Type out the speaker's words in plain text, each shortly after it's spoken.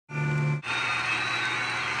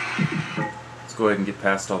go ahead and get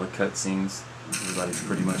past all the cutscenes. Everybody's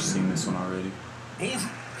pretty much seen this one already.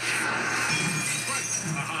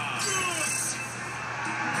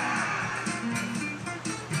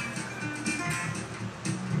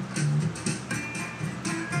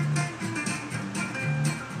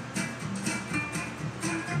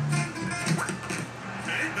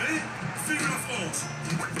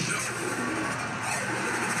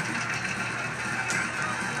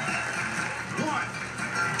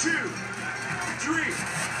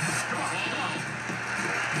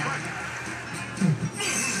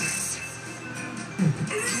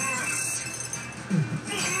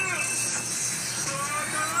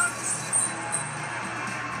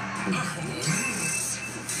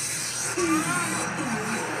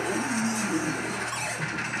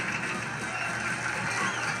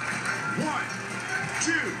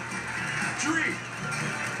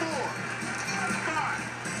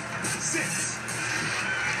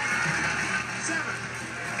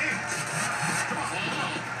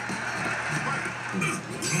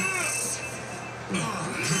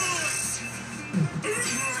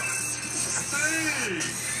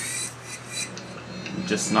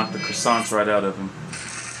 Just knocked the croissants right out of him.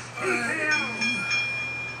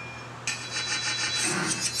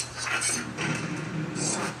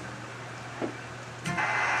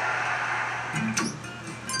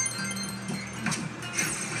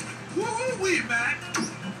 Woo-wee, Mac!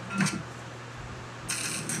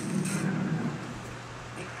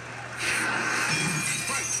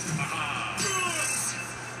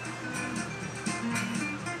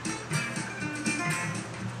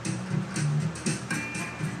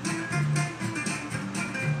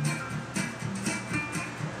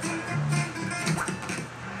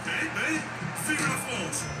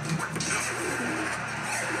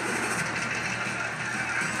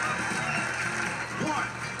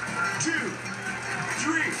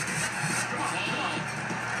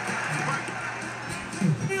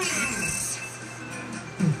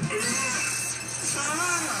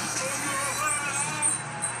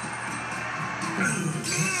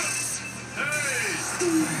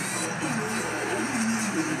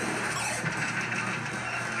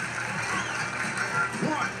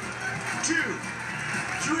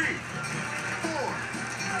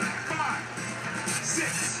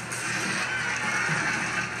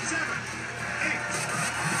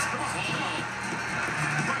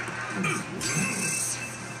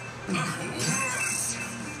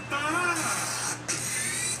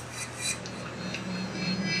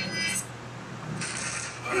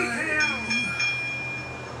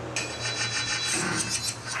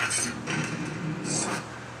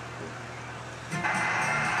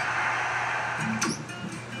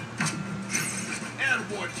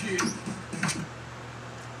 Bonjour.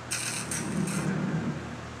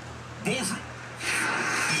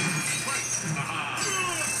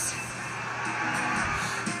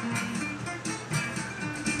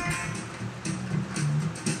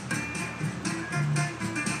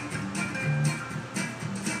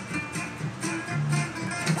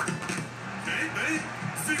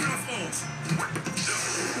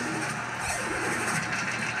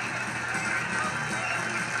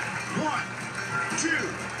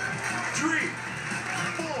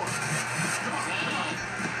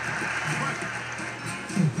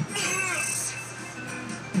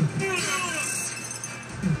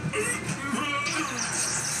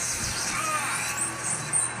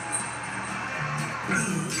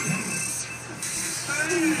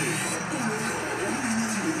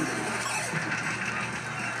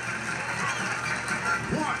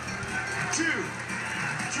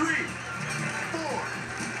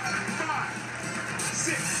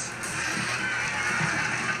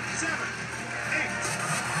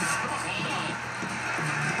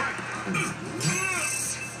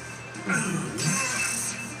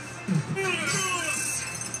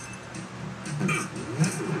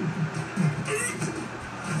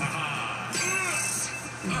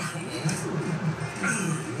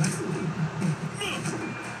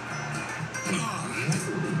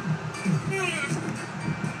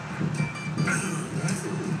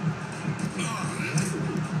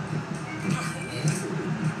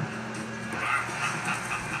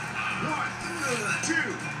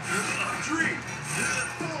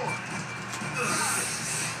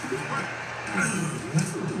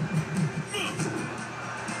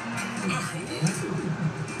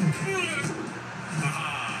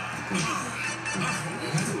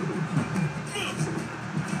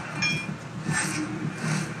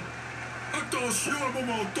 Attention à mon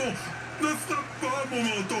menton! Ne frappe pas mon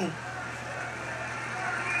menton!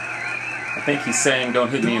 I think he's saying "Don't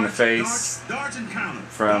hit me in the face"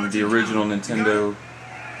 from the original Nintendo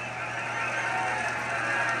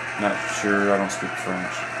Not sure, I don't speak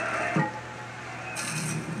French.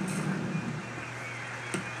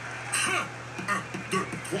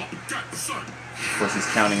 Of course, he's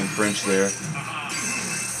counting in French there.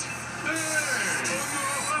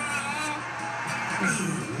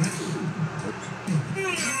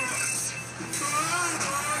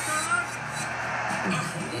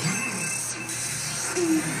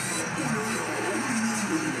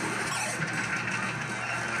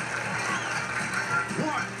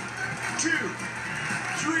 One, two,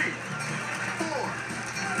 three, 4,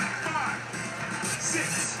 5, 6,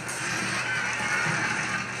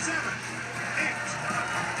 7, 8,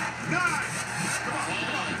 9. Come on,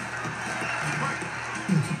 come on. Right.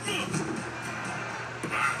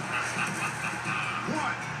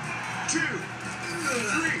 1, 2,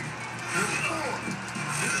 3, 4,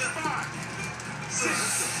 5,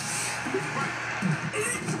 6. Right.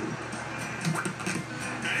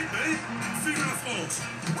 Hey, vive la France.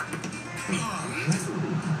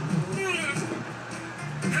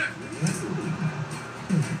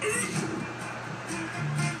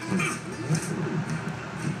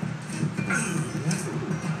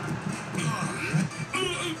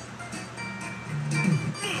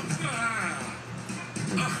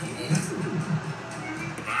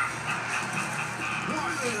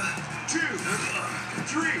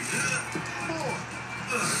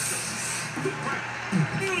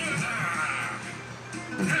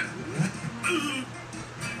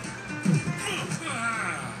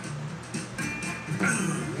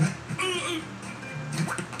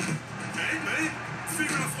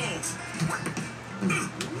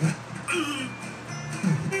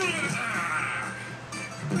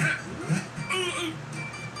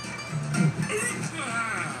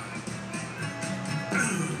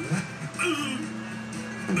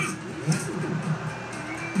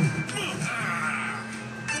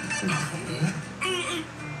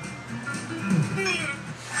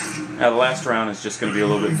 Now the last round is just going to be a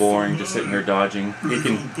little bit boring, just sitting here dodging. He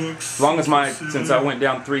can, as long as since I went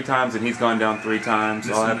down 3 times and he's gone down 3 times,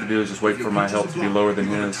 all I have to do is just wait for my health to be lower than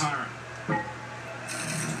his.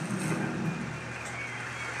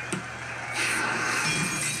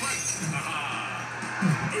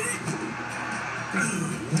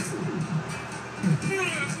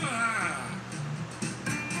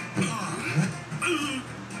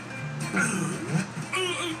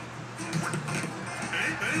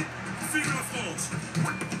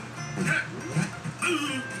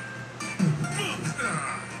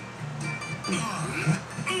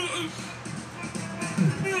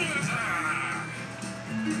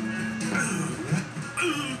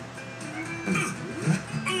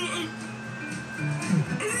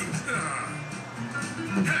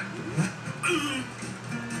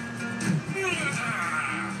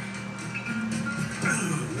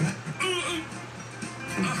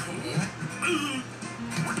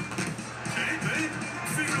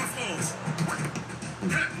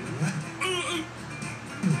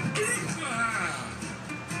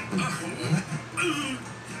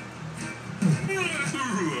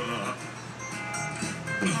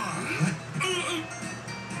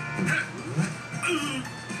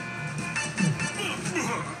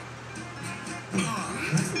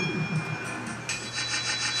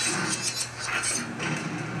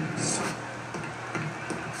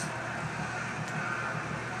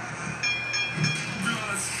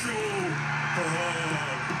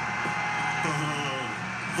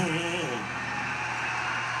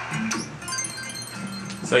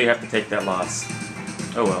 So you have to take that loss.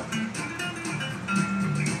 Oh well.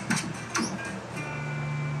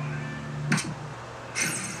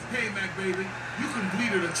 Hey, Mac, baby, you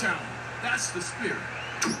completed a challenge. That's the spirit.